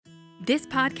This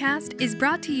podcast is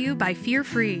brought to you by Fear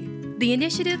Free, the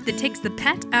initiative that takes the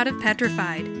pet out of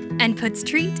petrified and puts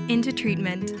treat into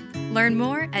treatment. Learn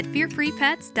more at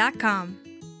fearfreepets.com.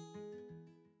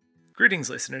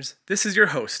 Greetings, listeners. This is your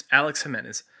host, Alex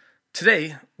Jimenez.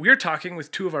 Today, we are talking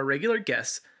with two of our regular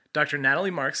guests, Dr.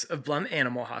 Natalie Marks of Blum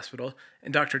Animal Hospital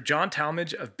and Dr. John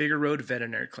Talmadge of Bigger Road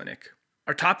Veterinary Clinic.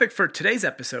 Our topic for today's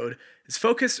episode is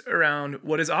focused around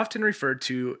what is often referred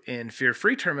to in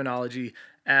fear-free terminology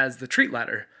as the treat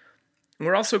ladder. And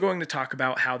we're also going to talk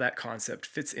about how that concept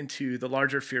fits into the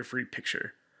larger fear-free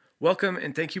picture. Welcome,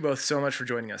 and thank you both so much for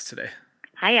joining us today.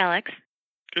 Hi, Alex.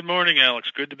 Good morning, Alex.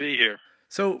 Good to be here.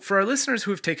 So, for our listeners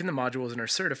who have taken the modules and are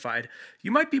certified, you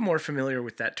might be more familiar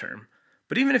with that term.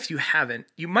 But even if you haven't,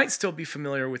 you might still be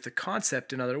familiar with the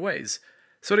concept in other ways.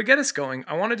 So to get us going,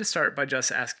 I wanted to start by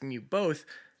just asking you both,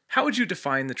 how would you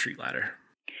define the treat ladder?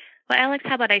 Well, Alex,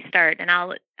 how about I start? And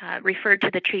I'll refer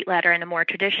to the treat ladder in a more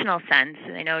traditional sense.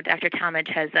 And I know Dr. Talmadge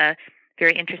has a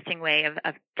very interesting way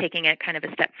of taking it kind of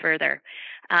a step further.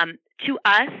 To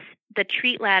us, the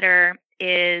treat ladder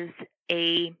is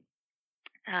a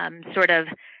sort of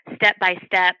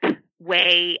step-by-step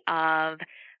way of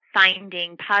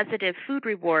finding positive food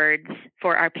rewards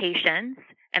for our patients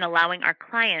and allowing our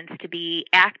clients to be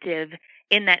active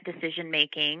in that decision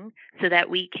making so that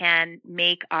we can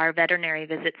make our veterinary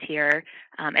visits here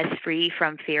as free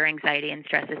from fear, anxiety, and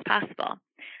stress as possible.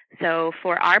 So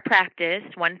for our practice,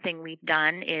 one thing we've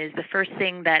done is the first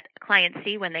thing that clients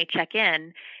see when they check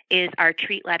in is our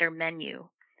treat ladder menu.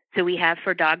 So we have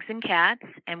for dogs and cats,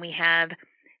 and we have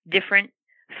different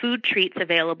food treats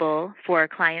available for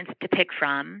clients to pick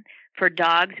from. For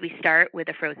dogs, we start with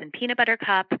a frozen peanut butter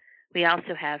cup. We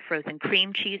also have frozen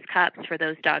cream cheese cups for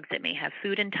those dogs that may have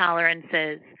food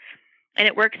intolerances. And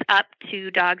it works up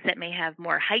to dogs that may have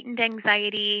more heightened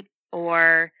anxiety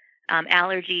or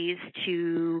allergies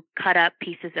to cut up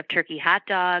pieces of turkey hot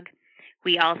dog.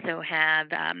 We also have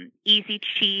easy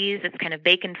cheese that's kind of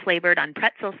bacon flavored on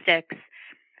pretzel sticks.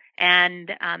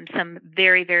 And some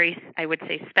very, very, I would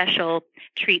say, special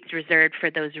treats reserved for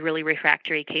those really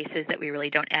refractory cases that we really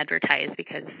don't advertise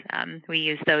because we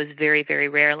use those very, very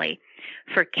rarely.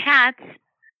 For cats,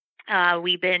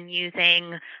 we've been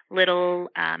using little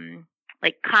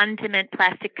like condiment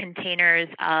plastic containers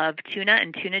of tuna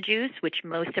and tuna juice, which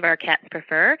most of our cats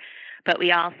prefer. But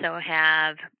we also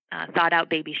have thawed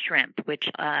out baby shrimp, which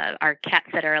are cats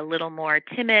that are a little more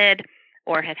timid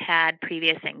or have had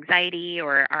previous anxiety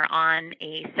or are on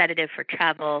a sedative for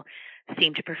travel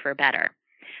seem to prefer better.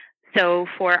 So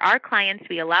for our clients,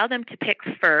 we allow them to pick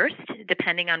first,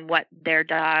 depending on what their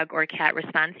dog or cat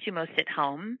responds to most at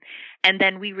home. And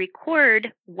then we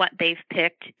record what they've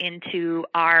picked into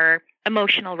our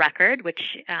emotional record,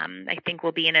 which I think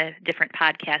will be in a different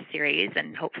podcast series,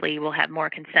 and hopefully we'll have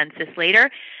more consensus later.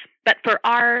 But for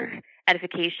our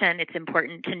edification, it's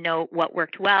important to note what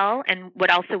worked well and what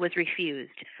also was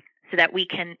refused so that we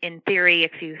can, in theory,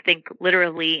 if you think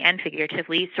literally and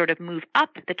figuratively, sort of move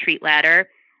up the treat ladder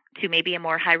to maybe a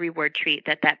more high reward treat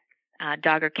that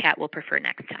dog or cat will prefer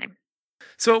next time.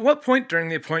 So at what point during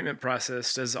the appointment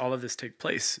process does all of this take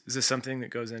place? Is this something that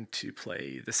goes into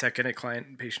play the second a client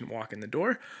and patient walk in the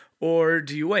door, or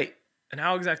do you wait? And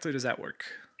how exactly does that work?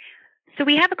 So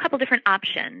we have a couple different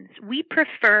options. We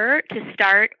prefer to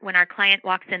start when our client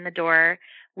walks in the door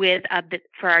with,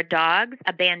 for our dogs,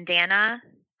 a bandana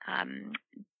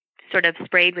sort of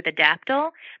sprayed with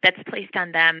Adaptil that's placed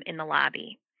on them in the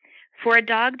lobby. For a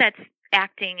dog that's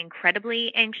acting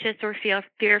incredibly anxious or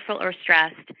fearful or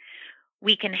stressed,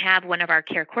 we can have one of our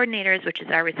care coordinators, which is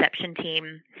our reception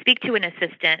team, speak to an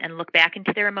assistant and look back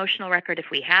into their emotional record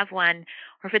if we have one,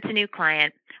 or if it's a new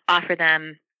client, offer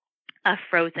them a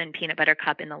frozen peanut butter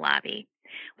cup in the lobby.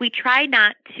 We try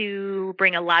not to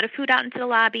bring a lot of food out into the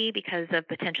lobby because of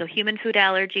potential human food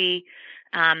allergy,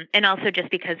 and also just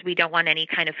because we don't want any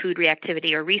kind of food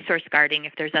reactivity or resource guarding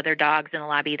if there's other dogs in the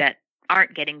lobby that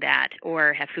aren't getting that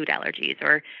or have food allergies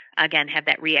or, again, have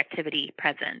that reactivity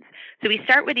presence. So we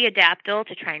start with the Adaptil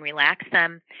to try and relax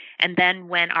them. And then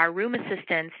when our room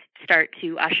assistants start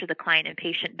to usher the client and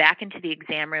patient back into the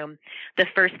exam room, the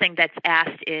first thing that's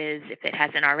asked is, if it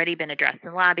hasn't already been addressed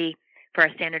in the lobby, for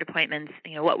our standard appointments,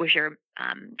 what was your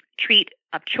treat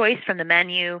of choice from the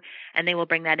menu? And they will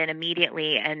bring that in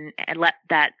immediately and let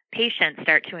that patient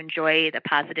start to enjoy the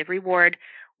positive reward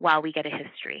while we get a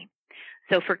history.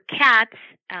 So for cats,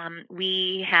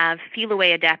 we have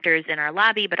feel-away adapters in our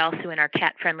lobby, but also in our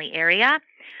cat-friendly area.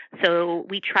 So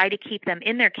we try to keep them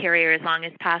in their carrier as long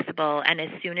as possible. And as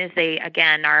soon as they,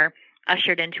 again, are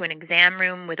ushered into an exam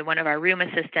room with one of our room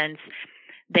assistants,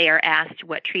 they are asked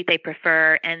what treat they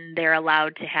prefer, and they're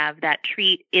allowed to have that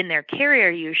treat in their carrier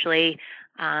usually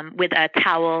with a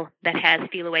towel that has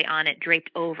Feliway on it draped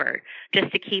over,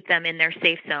 just to keep them in their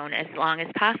safe zone as long as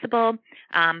possible,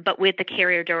 but with the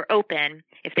carrier door open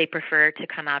if they prefer to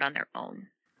come out on their own.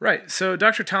 Right. So,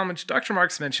 Dr. Talmadge, Dr.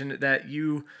 Marks mentioned that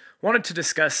you wanted to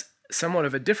discuss somewhat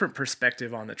of a different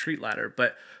perspective on the treat ladder,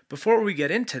 but before we get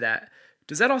into that,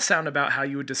 does that all sound about how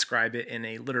you would describe it in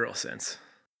a literal sense?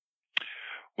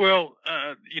 Well,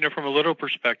 from a literal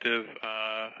perspective,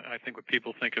 I think when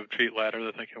people think of treat ladder,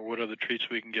 they're thinking, what are the treats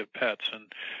we can give pets?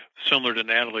 And similar to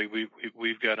Natalie,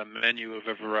 we've got a menu of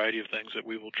a variety of things that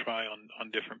we will try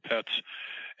on different pets.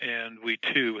 And we,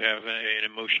 too, have an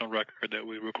emotional record that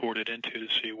we recorded into to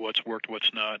see what's worked,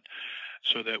 what's not,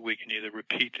 so that we can either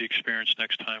repeat the experience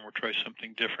next time or try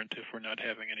something different if we're not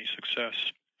having any success.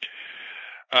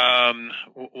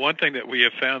 One thing that we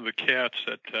have found with cats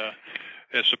that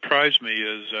has surprised me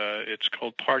is it's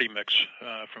called Party Mix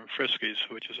from Friskies,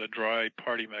 which is a dry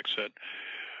party mix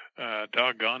that,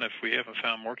 doggone, if we haven't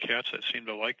found more cats that seem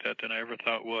to like that than I ever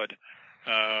thought would,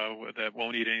 that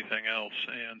won't eat anything else.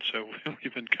 And so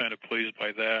we've been kind of pleased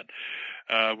by that.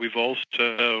 We've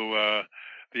also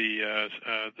the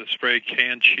spray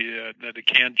canned cheese, the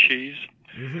canned cheese.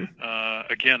 Mm-hmm.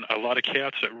 Again, a lot of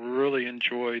cats that really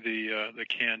enjoy the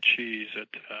canned cheese,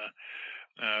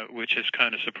 which has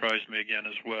kind of surprised me again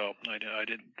as well. I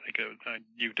didn't think I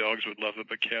knew dogs would love it,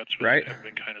 but cats have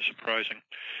been kind of surprising.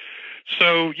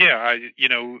 So yeah,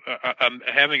 I'm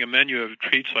having a menu of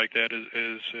treats like that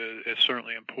is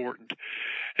certainly important.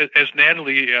 As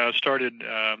Natalie started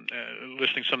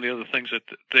listing some of the other things that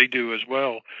they do as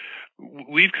well,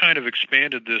 we've kind of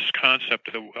expanded this concept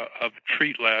of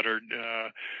treat ladder,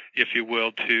 if you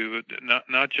will, to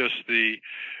not just the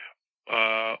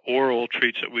oral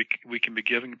treats that we can be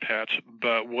giving pets,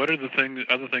 but what are the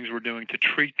other things we're doing to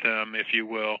treat them, if you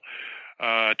will,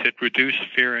 to reduce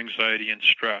fear, anxiety, and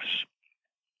stress.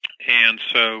 And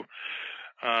so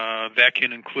that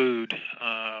can include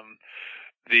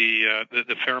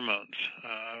the pheromones,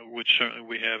 which certainly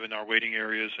we have in our waiting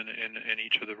areas and in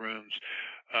each of the rooms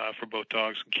for both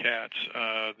dogs and cats.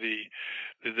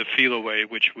 The Feliway,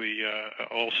 which we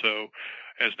also,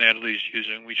 as Natalie's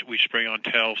using, we spray on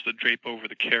towels that drape over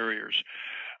the carriers.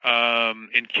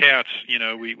 In cats,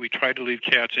 we try to leave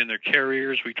cats in their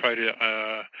carriers. We try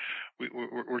to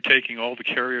we're taking all the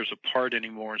carriers apart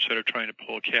anymore instead of trying to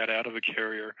pull a cat out of a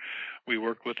carrier. We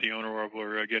work with the owner, or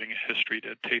we're getting a history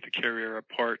to take the carrier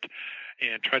apart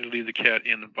and try to leave the cat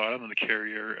in the bottom of the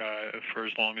carrier for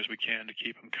as long as we can to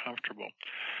keep him comfortable.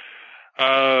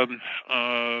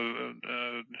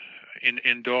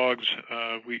 In dogs,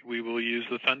 we will use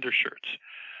the thunder shirts.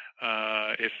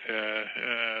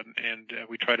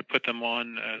 We try to put them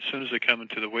on as soon as they come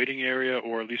into the waiting area,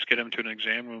 or at least get them to an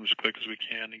exam room as quick as we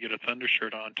can and get a thunder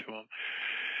shirt onto them.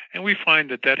 And we find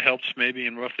that helps maybe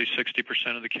in roughly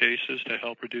 60% of the cases to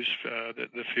help reduce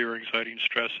the fear, anxiety, and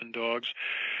stress in dogs.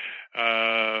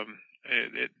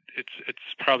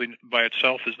 It's probably by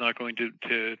itself is not going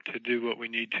to do what we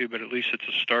need to, but at least it's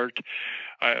a start.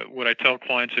 What I tell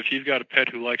clients, if you've got a pet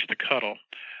who likes to cuddle,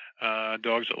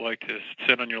 dogs that like to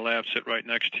sit on your lap, sit right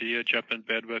next to you, jump in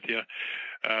bed with you,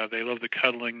 they love the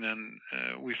cuddling, then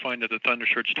we find that the thunder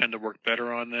shirts tend to work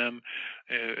better on them.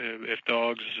 If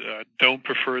dogs don't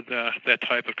prefer that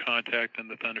type of contact, then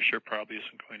the thunder shirt probably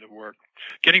isn't going to work.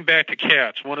 Getting back to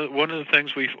cats, one of the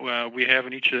things we have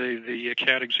in each of the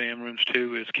cat exam rooms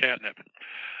too is catnip.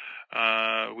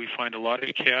 We find a lot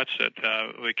of cats that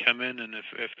they come in, and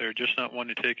if they're just not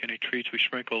wanting to take any treats, we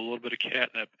sprinkle a little bit of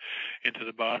catnip into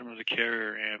the bottom of the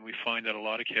carrier, and we find that a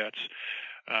lot of cats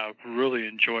really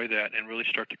enjoy that and really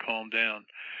start to calm down.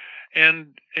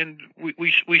 And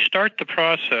we start the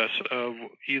process of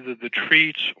either the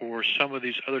treats or some of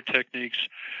these other techniques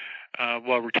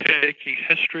while we're taking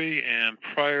history and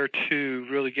prior to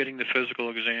really getting the physical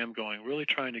exam going, really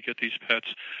trying to get these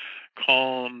pets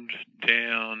calmed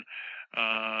down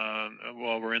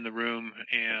while we're in the room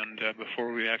and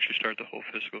before we actually start the whole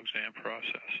physical exam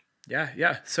process.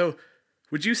 Yeah. So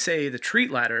would you say the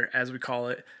treat ladder, as we call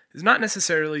it, is not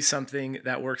necessarily something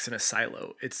that works in a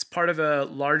silo? It's part of a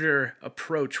larger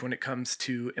approach when it comes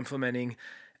to implementing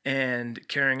and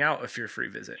carrying out a fear-free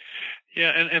visit.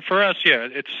 Yeah, and for us,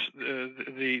 it's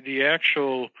the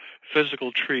actual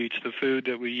physical treats, the food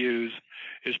that we use,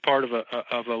 is part of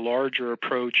a larger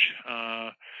approach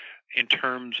in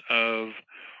terms of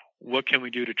what can we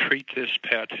do to treat this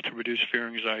pet to reduce fear,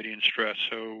 anxiety, and stress.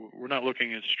 So we're not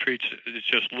looking at treats, it's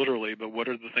just literally, but what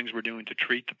are the things we're doing to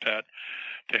treat the pet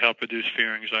to help reduce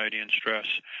fear, anxiety, and stress.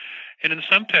 And in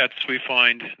some pets, we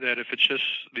find that if it's just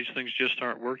these things just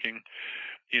aren't working,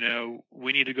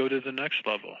 we need to go to the next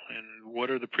level. And what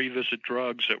are the pre-visit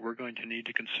drugs that we're going to need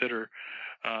to consider?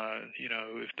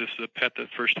 If this is a pet the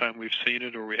first time we've seen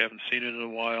it or we haven't seen it in a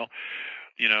while,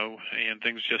 and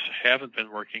things just haven't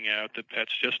been working out, the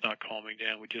pet's just not calming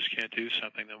down, we just can't do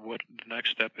something, then what the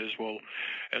next step is, well,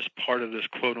 as part of this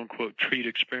quote-unquote treat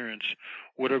experience,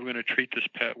 what are we going to treat this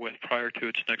pet with prior to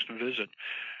its next visit?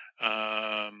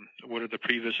 What are the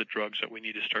pre-visit drugs that we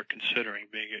need to start considering,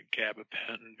 being it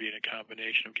gabapentin, being a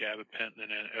combination of gabapentin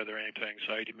and other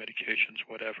anti-anxiety medications,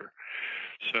 whatever.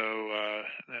 So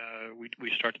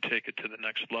we start to take it to the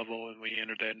next level, and we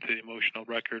enter that into the emotional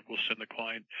record. We'll send the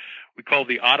client, we call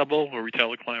the audible, where we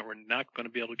tell the client we're not going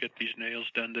to be able to get these nails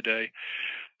done today,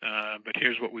 but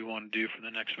here's what we want to do for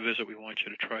the next visit. We want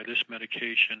you to try this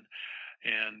medication,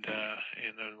 and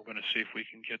then we're going to see if we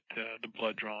can get the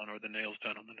blood drawn or the nails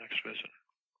done on the next visit.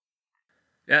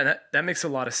 Yeah, that makes a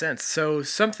lot of sense. So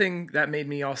something that made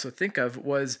me also think of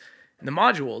was in the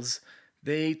modules,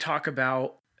 they talk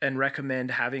about and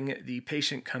recommend having the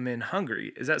patient come in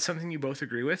hungry. Is that something you both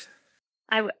agree with?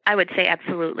 I would say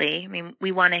absolutely. I mean,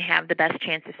 we want to have the best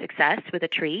chance of success with a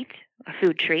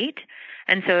food treat.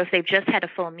 And so if they've just had a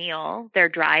full meal, their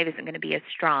drive isn't going to be as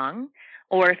strong.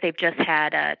 Or if they've just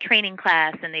had a training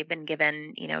class and they've been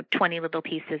given, 20 little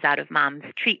pieces out of mom's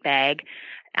treat bag,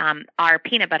 our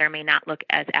peanut butter may not look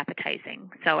as appetizing.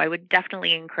 So I would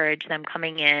definitely encourage them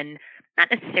coming in,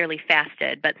 not necessarily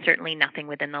fasted, but certainly nothing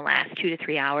within the last 2 to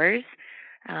 3 hours.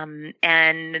 And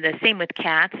the same with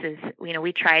cats is,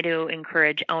 we try to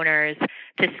encourage owners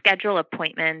to schedule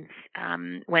appointments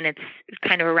when it's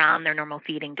kind of around their normal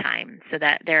feeding time, so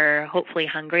that they're hopefully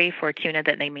hungry for tuna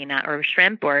that they may not, or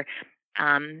shrimp, or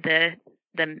the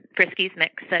Friskies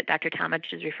mix that Dr.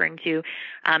 Talmadge is referring to,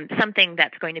 something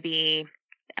that's going to be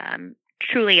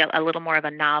truly a little more of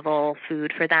a novel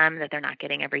food for them that they're not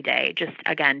getting every day, just,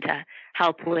 again, to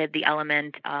help with the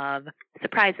element of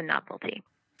surprise and novelty.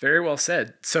 Very well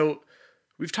said. So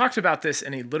we've talked about this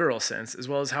in a literal sense, as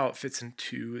well as how it fits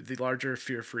into the larger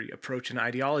fear-free approach and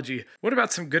ideology. What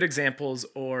about some good examples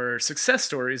or success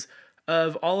stories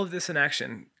of all of this in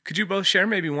action? Could you both share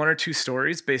maybe 1 or 2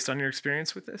 stories based on your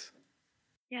experience with this?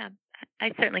 Yeah,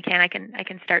 I certainly can. I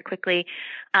can start quickly.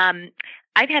 I've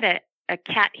had a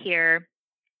cat here,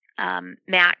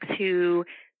 Max, who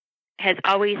has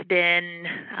always been,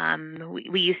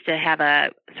 we used to have a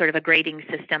sort of a grading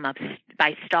system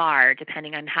by star,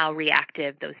 depending on how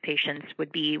reactive those patients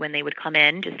would be when they would come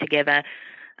in, just to give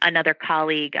another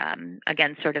colleague,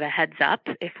 again, sort of a heads up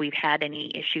if we've had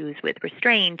any issues with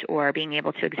restraint or being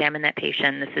able to examine that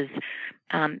patient. This is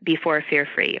before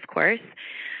fear-free, of course.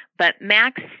 But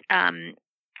Max,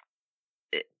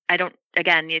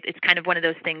 it's kind of one of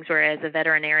those things where, as a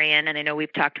veterinarian, and I know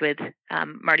we've talked with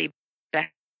Marty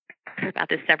about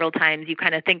this several times, you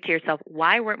kind of think to yourself,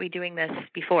 why weren't we doing this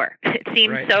before? It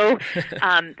seems right.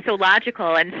 so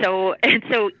logical and so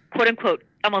quote unquote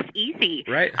almost easy.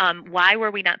 Right. Why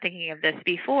were we not thinking of this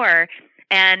before?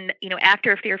 And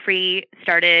after Fear-Free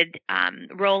started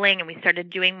rolling and we started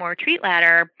doing more treat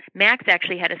ladder, Max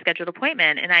actually had a scheduled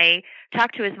appointment, and I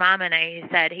talked to his mom and I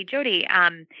said, "Hey Jody,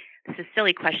 this is a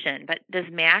silly question, but does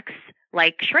Max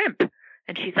like shrimp?"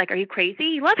 And she's like, "Are you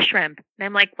crazy? He loves shrimp." And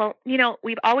I'm like, "Well,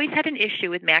 we've always had an issue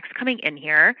with Max coming in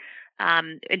here,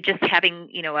 just having,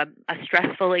 a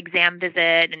stressful exam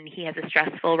visit, and he has a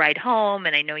stressful ride home.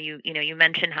 And I know you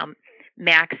mentioned how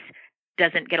Max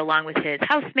doesn't get along with his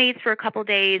housemates for a couple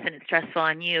days, and it's stressful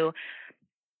on you.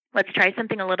 Let's try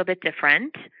something a little bit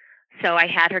different." So I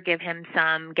had her give him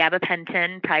some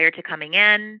gabapentin prior to coming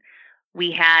in.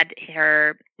 We had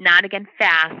her not, again,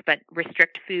 fast, but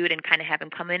restrict food and kind of have him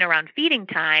come in around feeding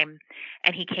time.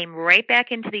 And he came right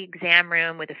back into the exam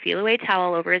room with a feel-away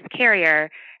towel over his carrier,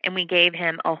 and we gave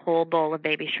him a whole bowl of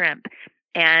baby shrimp.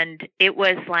 And it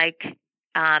was like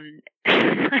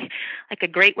like a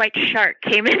great white shark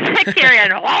came into that carrier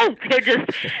and it just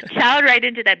chowed right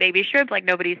into that baby shrimp like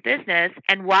nobody's business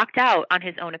and walked out on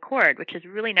his own accord, which has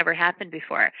really never happened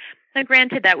before. Now,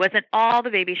 granted, that wasn't all the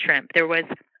baby shrimp. There was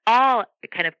all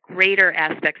kind of greater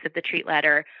aspects of the treat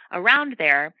ladder around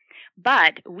there,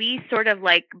 but we sort of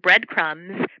like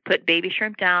breadcrumbs put baby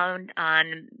shrimp down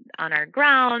on our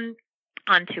ground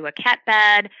onto a cat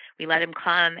bed. We let him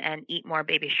come and eat more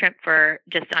baby shrimp for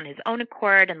just on his own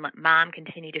accord and let mom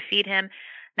continue to feed him.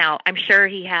 Now, I'm sure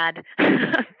he had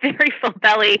a very full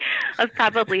belly of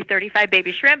probably 35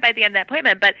 baby shrimp by the end of that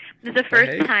appointment, but it was the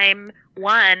first time,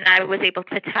 one, I was able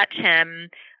to touch him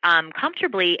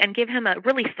comfortably and give him a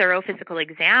really thorough physical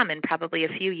exam in probably a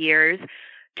few years.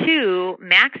 2,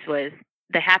 Max was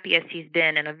the happiest he's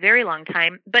been in a very long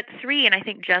time. But 3, and I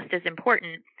think just as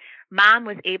important, Mom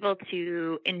was able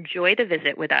to enjoy the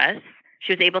visit with us.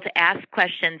 She was able to ask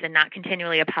questions and not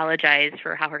continually apologize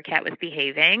for how her cat was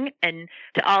behaving, and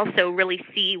to also really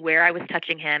see where I was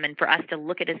touching him, and for us to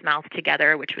look at his mouth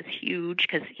together, which was huge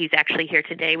because he's actually here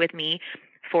today with me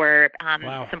for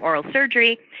some oral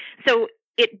surgery. So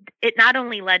it not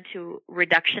only led to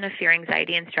reduction of fear,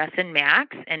 anxiety, and stress in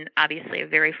Max, and obviously a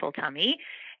very full tummy.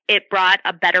 It brought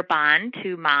a better bond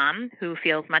to Mom, who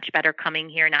feels much better coming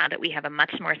here now that we have a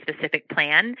much more specific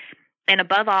plan. And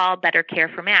above all, better care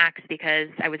for Max, because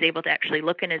I was able to actually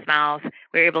look in his mouth.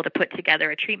 We were able to put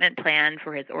together a treatment plan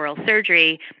for his oral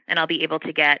surgery, and I'll be able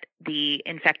to get the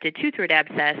infected tooth root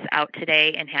abscess out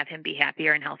today and have him be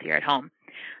happier and healthier at home.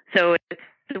 So it's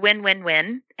a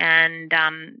win-win-win. And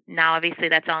now, obviously,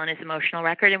 that's all in his emotional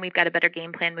record, and we've got a better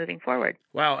game plan moving forward.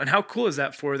 Wow. And how cool is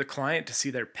that for the client to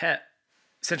see their pet,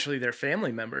 essentially their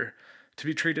family member, to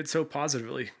be treated so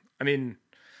positively? I mean,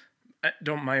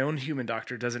 my own human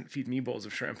doctor doesn't feed me bowls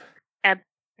of shrimp.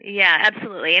 Yeah,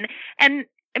 absolutely. And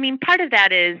I mean, part of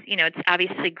that is, it's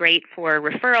obviously great for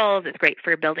referrals. It's great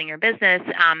for building your business.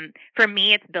 For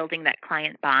me, it's building that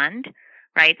client bond,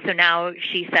 right? So now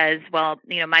she says, well,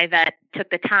 my vet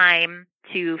took the time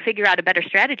to figure out a better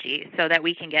strategy so that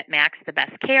we can get Max the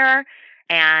best care,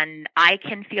 and I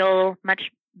can feel much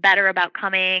better about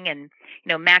coming. And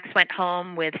Max went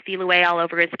home with feel away all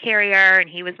over his carrier, and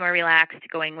he was more relaxed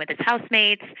going with his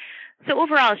housemates. So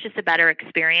overall, it's just a better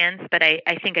experience. But I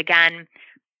think, again,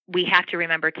 we have to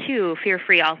remember too,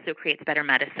 fear-free also creates better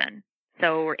medicine.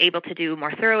 So we're able to do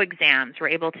more thorough exams. We're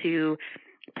able to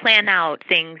plan out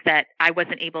things that I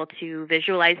wasn't able to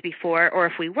visualize before, or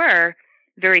if we were,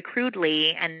 very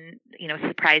crudely, and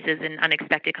surprises and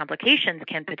unexpected complications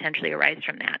can potentially arise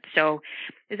from that. So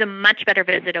it's a much better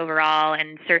visit overall,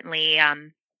 and certainly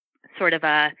sort of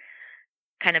a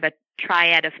kind of a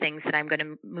triad of things that I'm going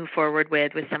to move forward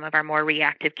with some of our more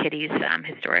reactive kitties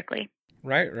historically.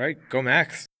 Right. Go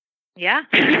Max. Yeah.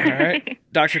 All right.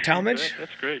 Dr. Talmadge?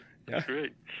 That's great. That's Yeah.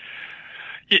 great.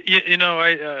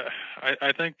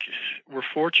 I think we're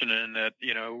fortunate in that,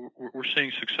 we're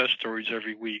seeing success stories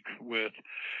every week with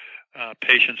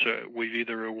patients that we've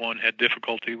either had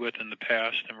difficulty with in the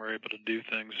past, and we're able to do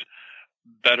things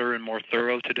better and more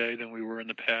thorough today than we were in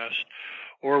the past,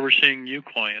 or we're seeing new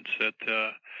clients that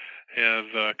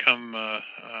have come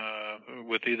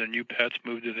with either new pets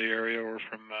moved to the area or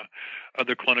from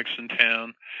other clinics in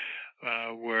town.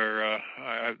 Where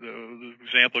the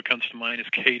example that comes to mind is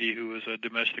Katie, who was a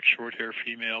domestic short-hair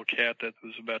female cat that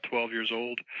was about 12 years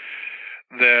old,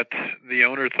 that the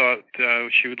owner thought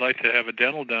she would like to have a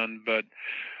dental done, but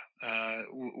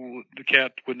the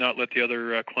cat would not let the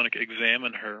other clinic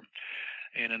examine her.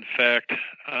 And in fact,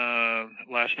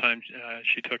 last time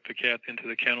she took the cat into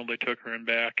the kennel, they took her in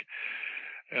back,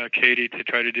 Katie, to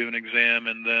try to do an exam,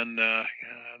 and then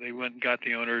they went and got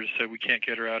the owner and said, we can't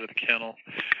get her out of the kennel.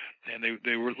 And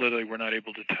they were not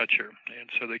able to touch her. And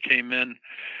so they came in,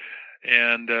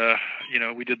 and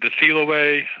we did the feel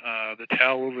away, the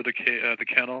towel over the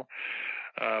kennel.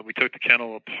 We took the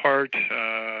kennel apart.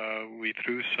 We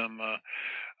threw some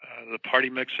the party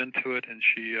mix into it, and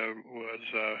she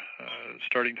was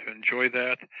starting to enjoy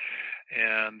that,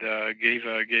 and gave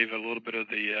a little bit of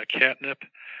the catnip.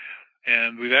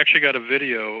 And we've actually got a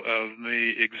video of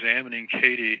me examining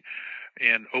Katie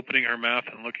and opening her mouth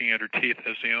and looking at her teeth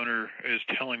as the owner is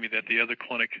telling me that the other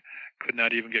clinic could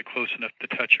not even get close enough to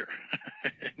touch her.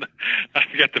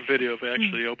 I've got the video of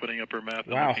actually opening up her mouth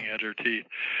and looking at her teeth.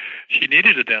 She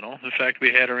needed a dental. In fact,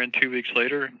 we had her in 2 weeks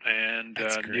later, and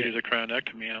needed a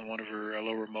crownectomy on one of her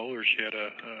lower molars. She had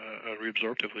a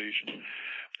reabsorptive lesion.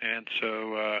 And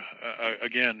so,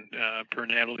 again, per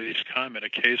Natalie's comment, a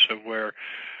case of where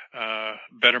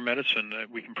better medicine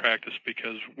that we can practice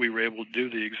because we were able to do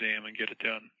the exam and get it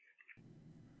done.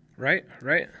 Right.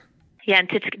 Yeah, and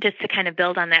just to kind of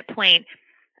build on that point,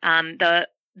 the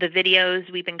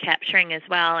videos we've been capturing as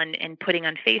well and putting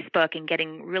on Facebook and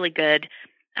getting really good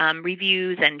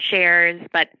reviews and shares.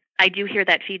 But I do hear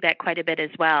that feedback quite a bit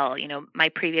as well. My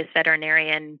previous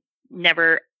veterinarian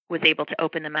never was able to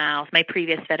open the mouth. My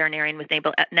previous veterinarian was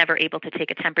never able to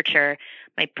take a temperature.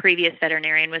 My previous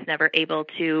veterinarian was never able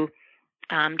to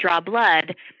draw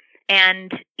blood.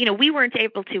 And, we weren't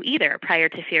able to either prior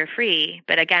to Fear-Free.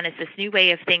 But again, it's this new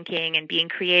way of thinking and being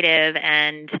creative.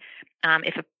 And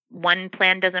if one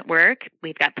plan doesn't work,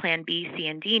 we've got plan B, C,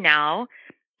 and D now.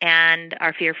 And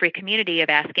our Fear-Free community of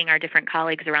asking our different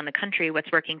colleagues around the country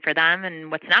what's working for them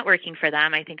and what's not working for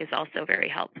them, I think is also very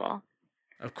helpful.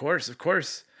 Of course.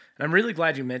 And I'm really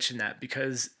glad you mentioned that,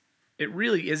 because it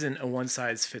really isn't a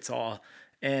one-size-fits-all.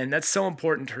 And that's so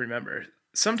important to remember.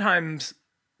 Sometimes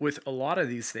with a lot of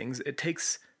these things, it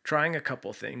takes trying a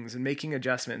couple things and making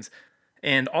adjustments,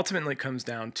 and ultimately it comes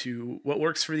down to what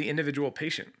works for the individual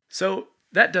patient. So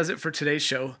that does it for today's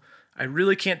show. I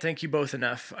really can't thank you both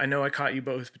enough. I know I caught you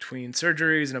both between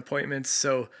surgeries and appointments,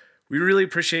 so we really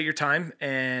appreciate your time,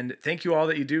 and thank you all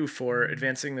that you do for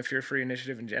advancing the Fear Free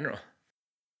initiative in general.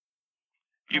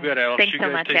 You bet, Alex. Thanks you so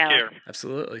guys much, take Alex. care.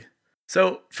 Absolutely.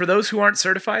 So for those who aren't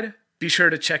certified, be sure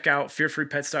to check out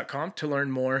fearfreepets.com to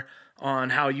learn more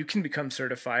on how you can become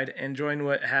certified and join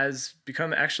what has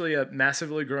become actually a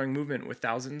massively growing movement with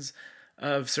thousands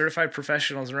of certified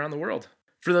professionals around the world.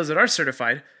 For those that are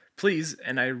certified, please,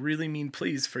 and I really mean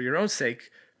please for your own sake,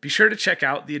 be sure to check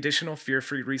out the additional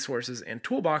fear-free resources and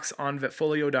toolbox on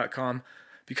vetfolio.com,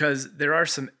 because there are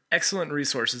some excellent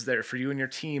resources there for you and your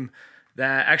team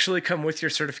that actually come with your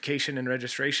certification and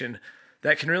registration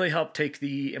that can really help take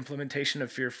the implementation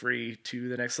of Fear Free to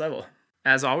the next level.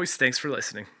 As always, thanks for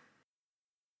listening.